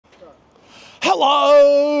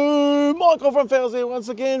Hello, Michael from Fowles here once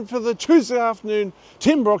again for the Tuesday afternoon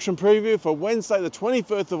timber auction preview for Wednesday the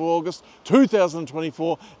 21st of August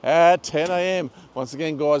 2024 at 10 a.m. Once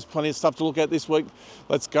again guys, plenty of stuff to look at this week.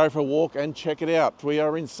 Let's go for a walk and check it out. We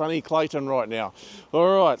are in sunny Clayton right now.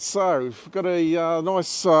 Alright, so we've got a nice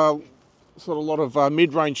sort of lot of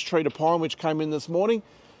mid-range tree to pine which came in this morning.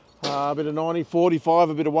 A bit of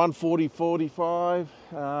 90-45, a bit of 140-45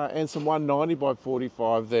 and some 190 by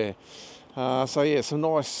 45 there. So yeah, some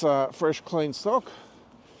nice fresh clean stock.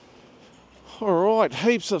 All right,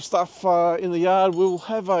 heaps of stuff in the yard. We'll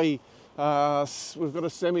have we've got a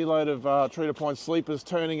semi-load of tree to pine sleepers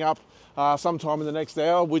turning up sometime in the next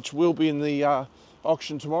hour, which will be in the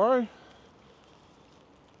auction tomorrow.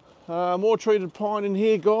 More treated pine in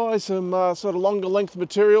here guys, some sort of longer length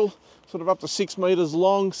material, sort of up to 6 meters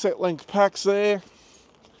long, set length packs there.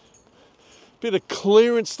 Bit of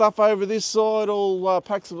clearance stuff over this side, all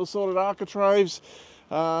packs of assorted architraves,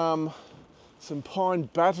 some pine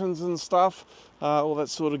battens and stuff. All that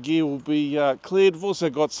sort of gear will be cleared. We've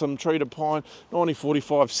also got some treated pine,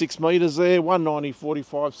 90-45 6 meters there,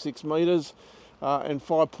 190-45 6 meters, and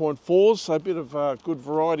 5.4s. So a bit of good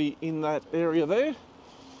variety in that area there.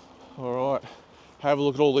 All right, have a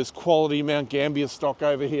look at all this quality Mount Gambier stock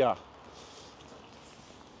over here.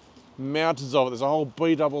 Mountains of it. There's a whole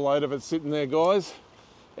B-double-8 of it sitting there, guys.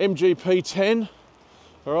 MGP 10.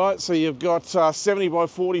 All right, so you've got 70 by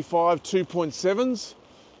 45 2.7s.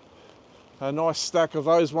 A nice stack of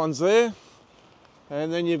those ones there.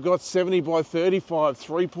 And then you've got 70 by 35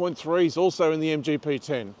 3.3s also in the MGP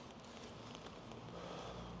 10.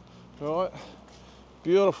 All right,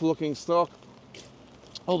 beautiful looking stock.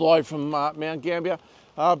 All the way from Mount Gambier.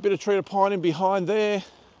 A bit of treated pine in behind there.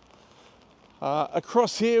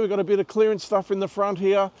 Across here we've got a bit of clearance stuff in the front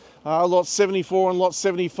here, lot 74 and lot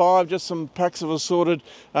 75, just some packs of assorted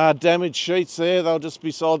damaged sheets there. They'll just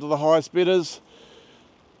be sold to the highest bidders,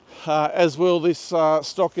 as will this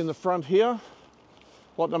stock in the front here,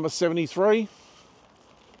 lot number 73.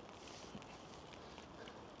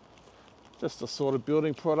 Just assorted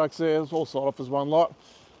building products there, it's all sold off as one lot.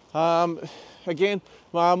 Again,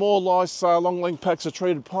 more nice long length packs of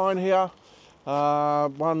treated pine here.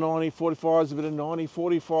 190-45s, a bit of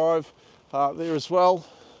 90-45 there as well.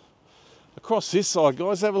 Across this side,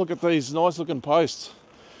 guys, have a look at these nice looking posts.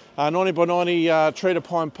 90 by 90 treated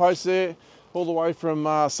pine posts there, all the way from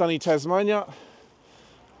sunny Tasmania.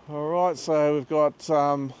 All right, so we've got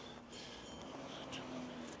about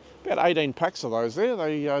 18 packs of those there.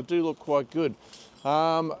 They do look quite good.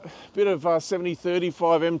 Bit of 70-35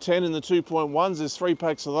 M10 in the 2.1s, there's 3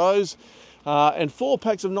 packs of those. And 4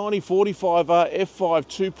 packs of 90-45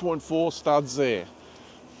 F5 2.4 studs there.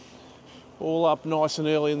 All up nice and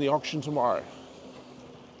early in the auction tomorrow.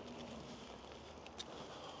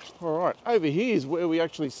 All right, over here is where we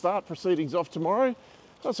actually start proceedings off tomorrow.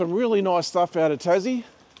 Got some really nice stuff out of Tassie.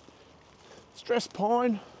 Stress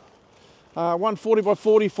pine, 140 by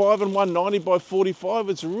 45 and 190 by 45.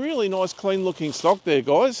 It's really nice clean looking stock there,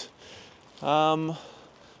 guys. So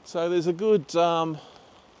there's a good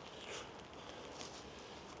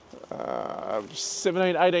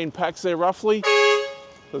 17-18 packs there roughly.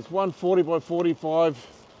 There's 140 by 45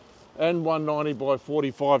 and 190 by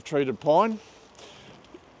 45 treated pine.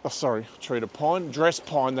 Oh, sorry, treated pine, dress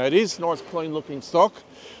pine that is. Nice clean looking stock.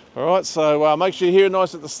 All right, so make sure you're here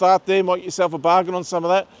nice at the start there. Might get yourself a bargain on some of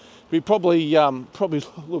that. We probably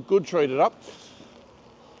look good treated up.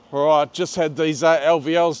 All right, just had these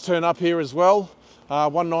LVLs turn up here as well.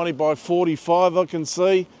 190 by 45 I can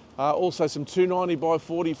see. Also some 290 by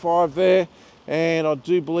 45 there, and I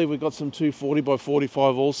do believe we've got some 240 by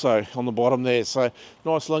 45 also on the bottom there. So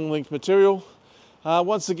nice long length material.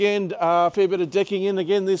 Once again, a fair bit of decking in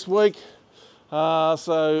again this week.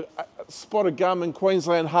 So spotted gum and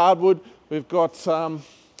Queensland hardwood. We've got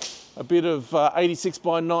a bit of 86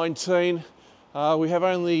 by 19. We have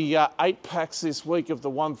only 8 packs this week of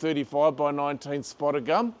the 135 by 19 spotted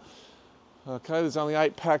gum. Okay, there's only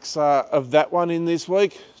 8 packs of that one in this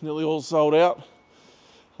week, nearly all sold out.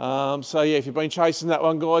 So yeah, if you've been chasing that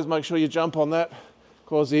one, guys, make sure you jump on that,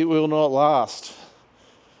 because it will not last.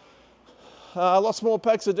 Lots more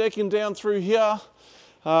packs of decking down through here,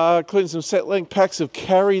 including some set length packs of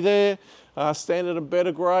carry there, standard and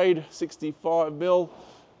better grade, 65 mil.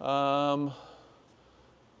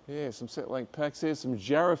 Yeah, some set length packs here, some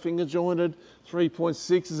Jarrah finger jointed,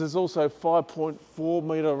 3.6s. There's also 5.4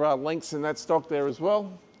 metre lengths in that stock there as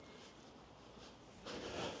well.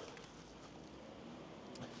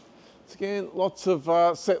 Again, lots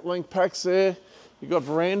of set length packs there. You've got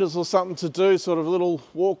verandas or something to do, sort of little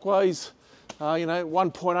walkways, you know,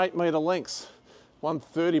 1.8 metre lengths.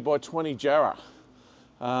 130 by 20 Jarrah.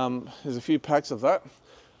 There's a few packs of that.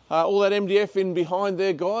 All that MDF in behind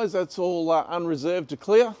there, guys, that's all unreserved to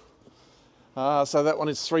clear. So that one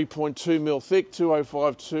is 3.2 mil thick,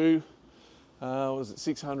 2052, was it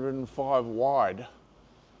 605 wide.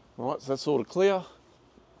 All right, so that's all to clear.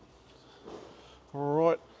 All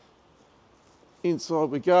right, inside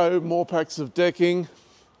we go, more packs of decking,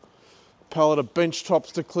 pallet of bench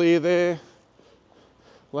tops to clear there,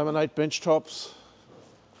 laminate bench tops.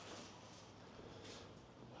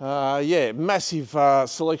 Yeah, massive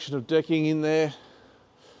selection of decking in there.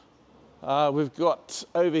 We've got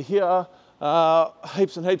over here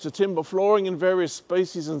heaps and heaps of timber flooring in various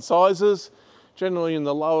species and sizes, generally in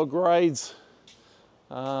the lower grades.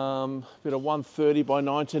 Bit of 130 by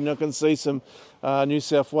 19. I can see some New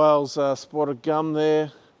South Wales spotted gum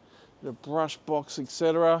there, bit of brush box,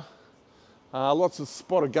 etc. Lots of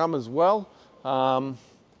spotted gum as well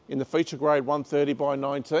in the feature grade 130 by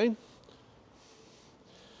 19.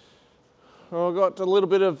 I've got a little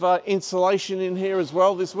bit of insulation in here as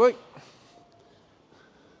well this week.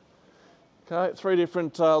 Okay, 3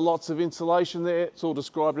 different lots of insulation there. It's all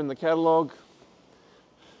described in the catalogue.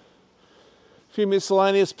 A few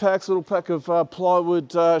miscellaneous packs, little pack of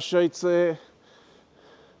plywood sheets there.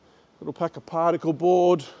 Little pack of particle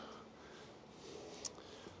board.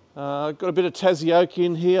 Got a bit of Tassie oak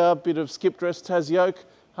in here, a bit of skip dress Tassie oak,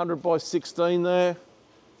 100 by 16 there.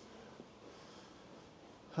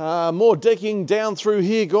 More decking down through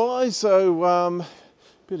here, guys. So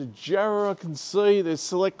bit of Jarrah I can see. There's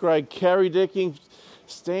select grade carry decking,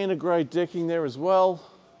 standard grade decking there as well.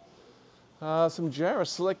 Some Jarrah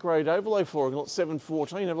select grade overlay flooring, lot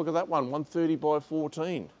 714. Have a look at that one, 130 by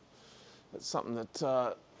 14. That's something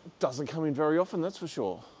that doesn't come in very often, that's for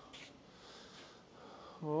sure.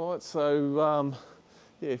 All right, so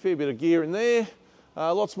yeah, a fair bit of gear in there.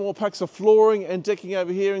 Lots more packs of flooring and decking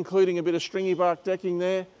over here, including a bit of stringy bark decking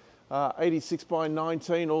there. 86 by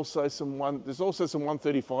 19, also there's also some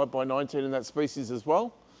 135 by 19 in that species as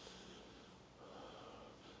well.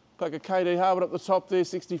 Pack of KD Harwood up the top there,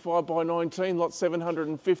 65 by 19, lot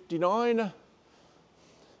 759.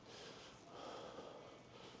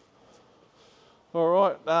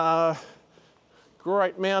 All right,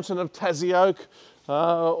 great mountain of Tassie oak,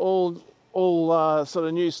 all sort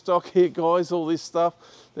of new stock here, guys, all this stuff.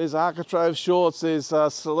 There's architrave shorts, there's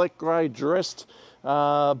select grade dressed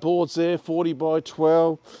boards there, 40 by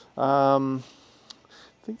 12. I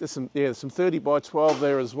think there's some 30 by 12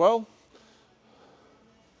 there as well.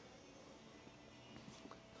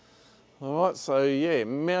 All right, so yeah,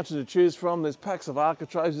 mountain to choose from. There's packs of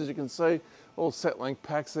architraves, as you can see, all set length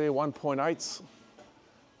packs there, 1.8s.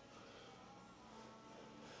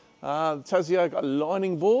 Tassie oak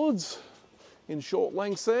lining boards in short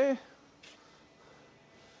lengths there.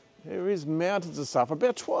 There is mountains of stuff,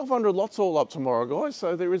 about 1,200 lots all up tomorrow, guys,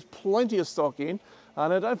 so there is plenty of stock in.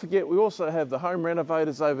 Now don't forget, we also have the home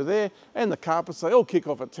renovators over there and the carpets. They all kick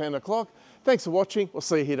off at 10 o'clock. Thanks for watching. We'll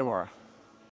see you here tomorrow.